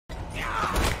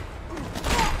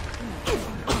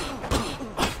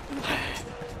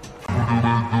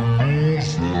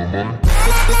Gone.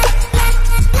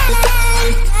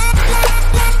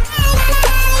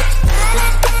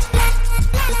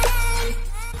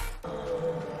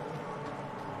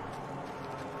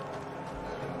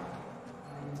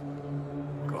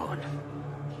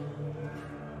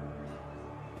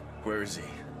 Where is he?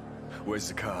 Where's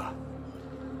the car?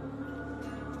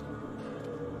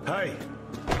 Hey!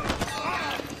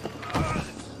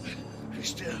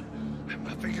 Still,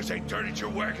 my fingers ain't dirty at your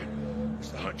wagon. It's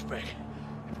the hunchback.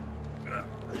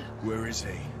 Where is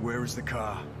he? Where is the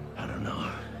car? I don't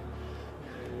know.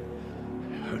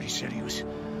 I heard he said he was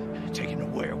taken to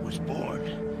where it was born.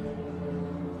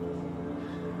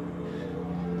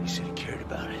 He said he cared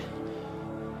about it.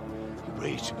 He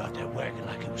raged about that wagon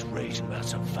like it was raging about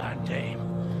some fine dame.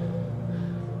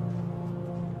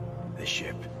 The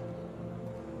ship.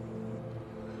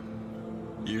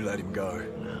 You let him go.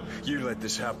 No. You let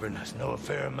this happen. That's no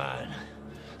affair of mine.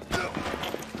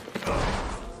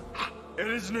 It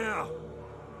is now.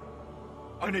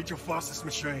 I need your fastest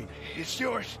machine. It's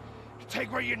yours.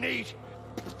 Take what you need.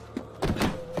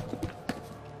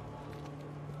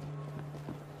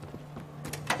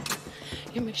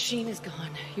 Your machine is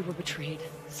gone. You were betrayed.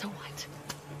 So what?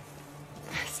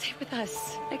 Stay with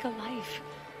us. Make a life.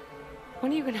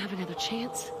 When are you gonna have another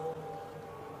chance?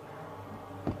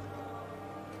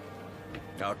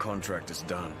 Our contract is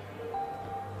done.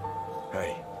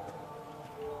 Hey.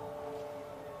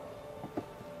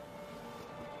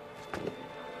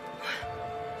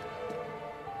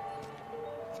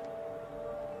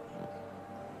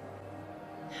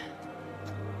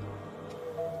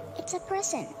 It's a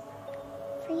present.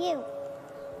 For you.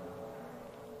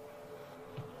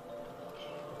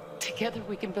 Together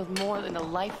we can build more than a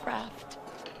life raft.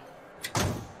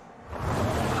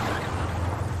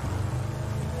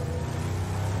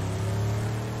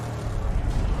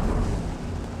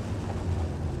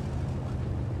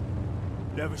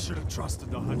 Never should have trusted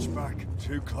the hunchback.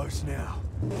 Too close now.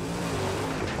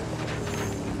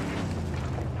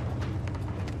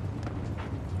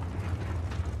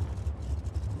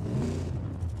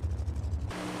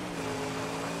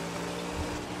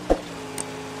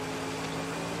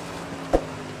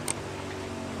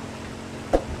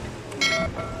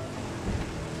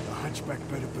 The hunchback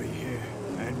better be here,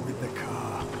 and with the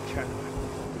car. Can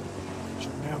I?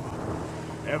 Should never,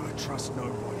 ever trust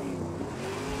nobody.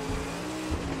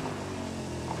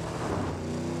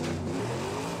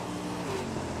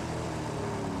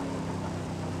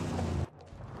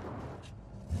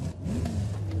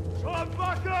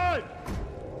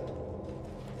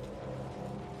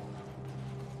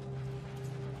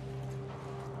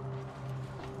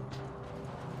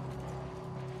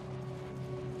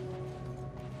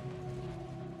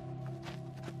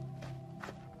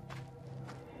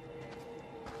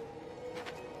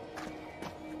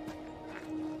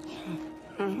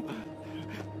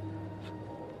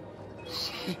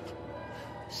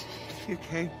 You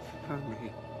came for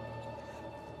me.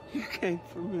 You came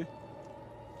for me.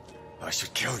 I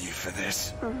should kill you for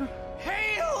this.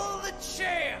 Hail the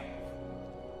champ!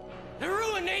 The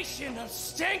ruination of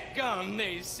Stank Gum,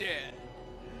 they said.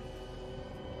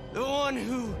 The one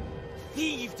who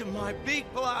thieved my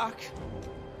big block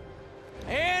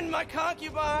and my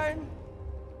concubine.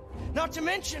 Not to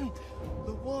mention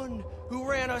the one who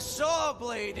ran a saw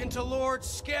blade into Lord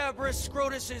Scabrous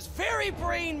Scrotus's very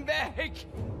brain bag,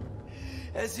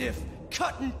 as if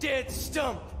cutting dead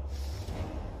stump.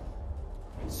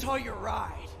 Saw your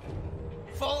ride,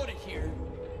 followed it here.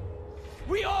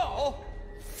 We all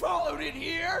followed it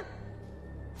here.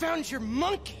 Found your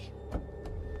monkey,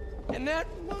 and that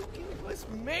monkey was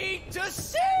made to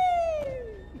sing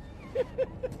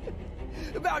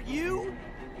about you,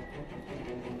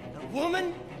 a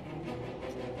woman,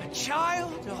 a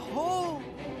child, a whole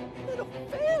little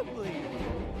family.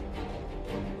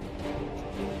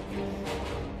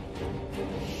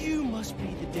 You must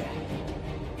be the dad.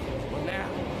 Well, now,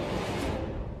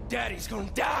 Daddy's gonna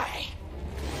die.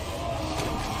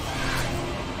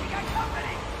 We got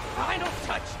company. Final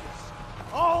touches.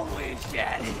 Always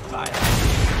Daddy by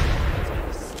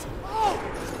Oh,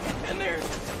 and there's a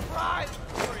surprise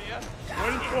for you. What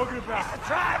are you talking about? The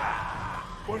driver.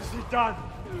 What has he done?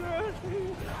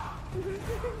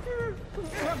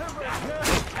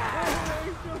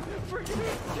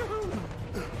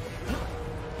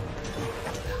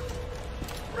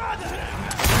 Brother!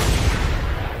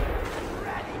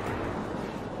 Ready!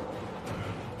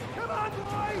 Come on,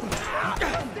 boys!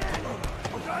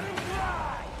 Got him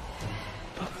dry!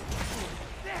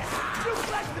 There! You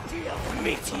flex the deal!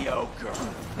 Mediocre!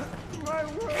 My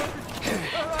word!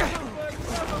 I'm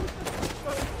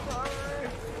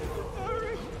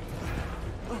sorry.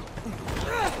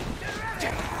 Sorry.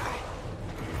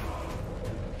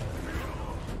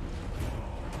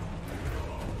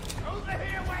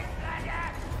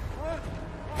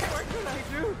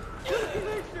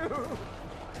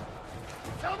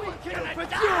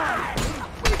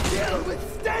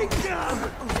 Too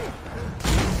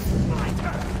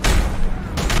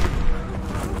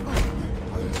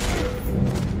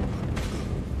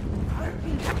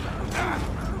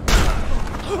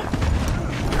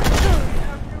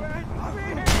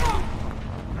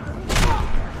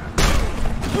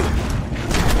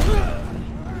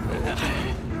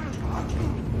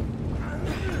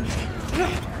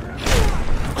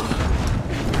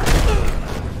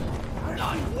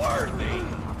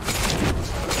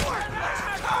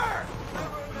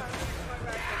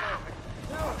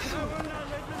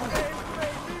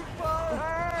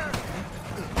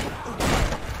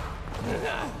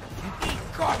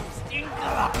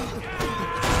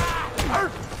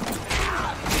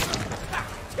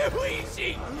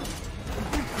easy!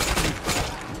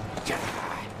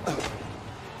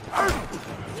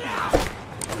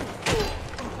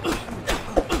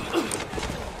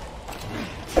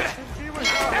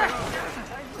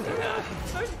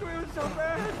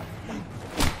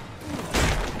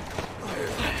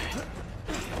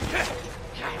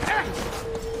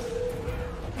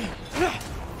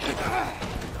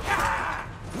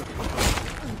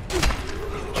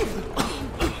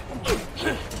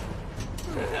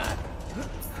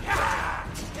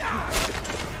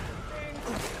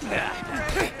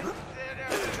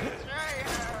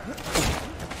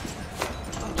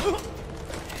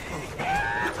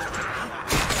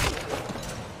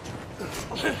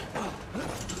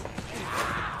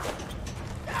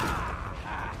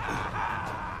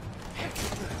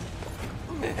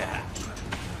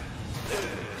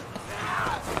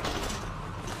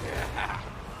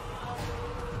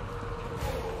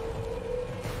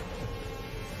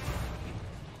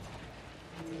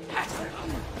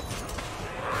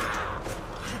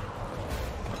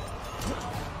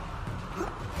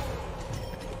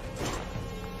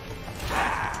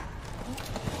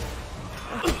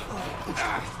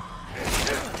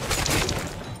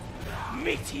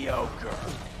 Mediocre.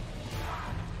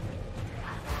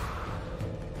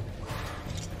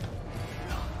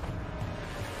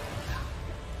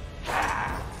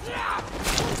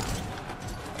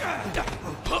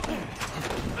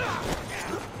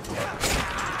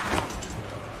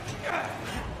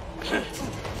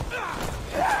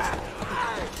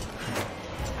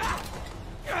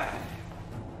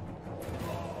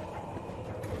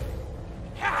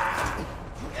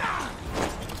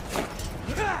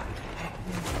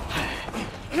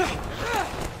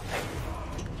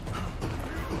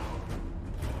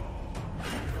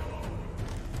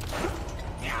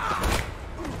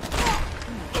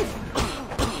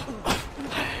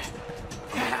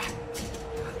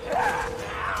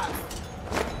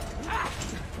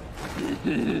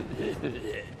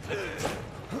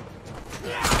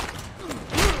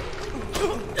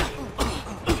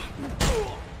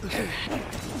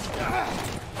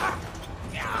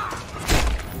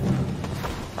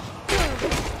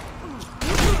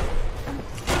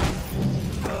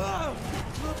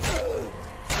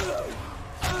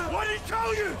 What did he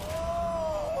tell you?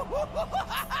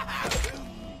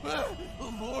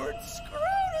 Lord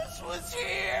Scrotus was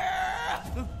here!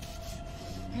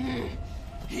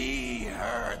 He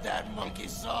heard that monkey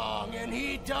song and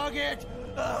he dug it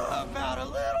about a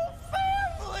little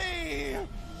family.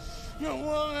 A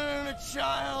woman and a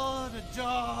child, a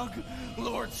dog.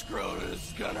 Lord Scrotus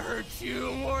is gonna hurt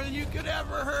you more than you could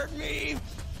ever hurt me.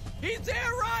 He's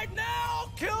there right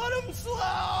now, killing him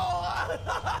slow.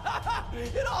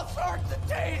 In all sorts of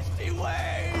tasty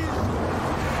ways.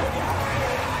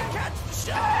 I catch the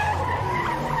show.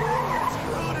 Lord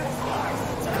Scrotus likes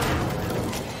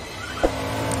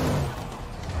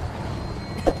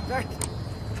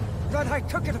that I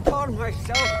took it upon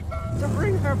myself to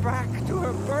bring her back to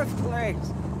her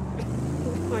birthplace.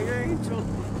 My angel,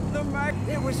 the mag,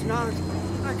 it was not,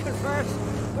 I confess.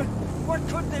 But what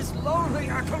could this lonely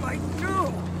acolyte do?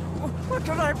 What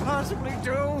could I possibly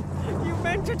do? You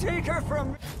meant to take her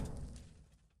from me.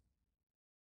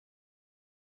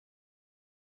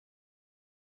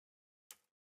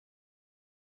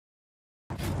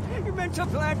 You meant to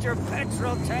plant your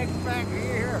petrol tank back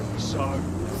here. So,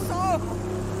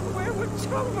 Where would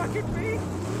Joe Bucket be?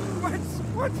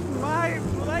 What's my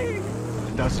place?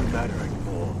 it doesn't matter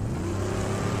anymore.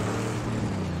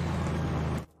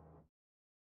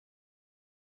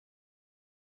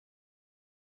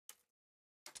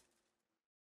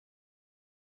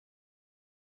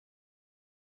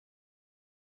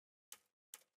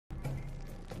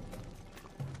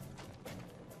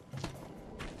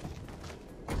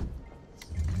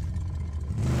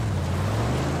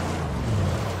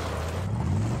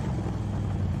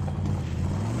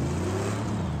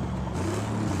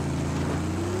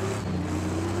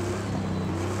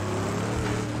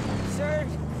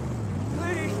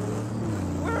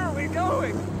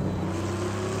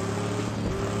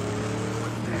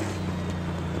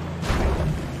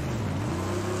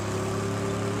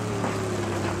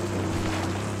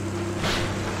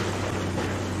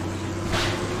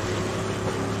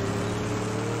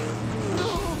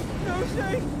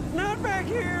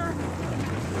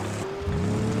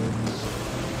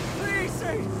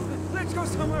 go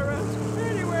somewhere else.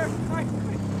 Anywhere.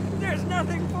 There's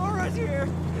nothing for us here.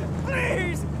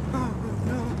 Please! Oh,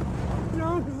 no.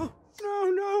 No, no. No,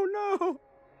 no, no.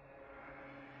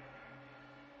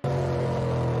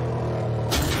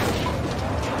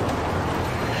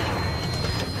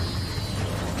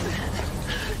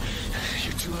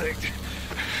 You're too late.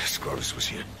 Scrotus was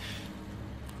here.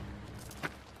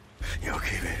 You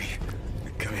okay, baby?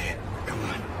 Come here. Come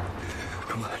on.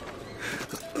 Come on.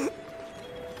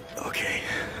 Okay.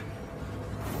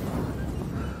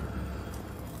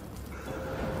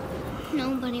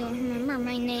 Nobody will remember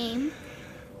my name.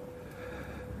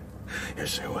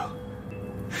 Yes, they will.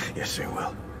 Yes, they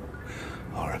will.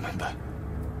 I'll remember.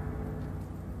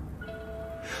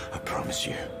 I promise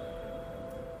you.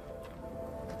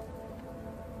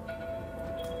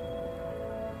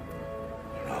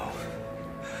 No.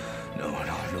 No,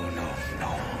 no, no, no,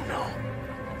 no, no.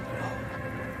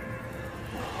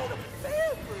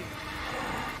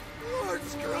 Lord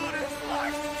Scrotus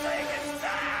Larsenstein!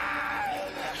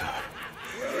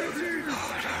 Where is he?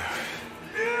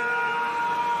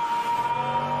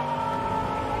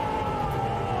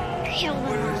 Kill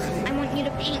them. I want you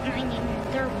to paint my name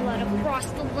in their blood across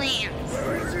the lands.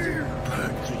 Where is he?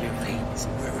 Burn through your veins.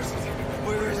 Where is he?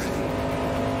 Where is he?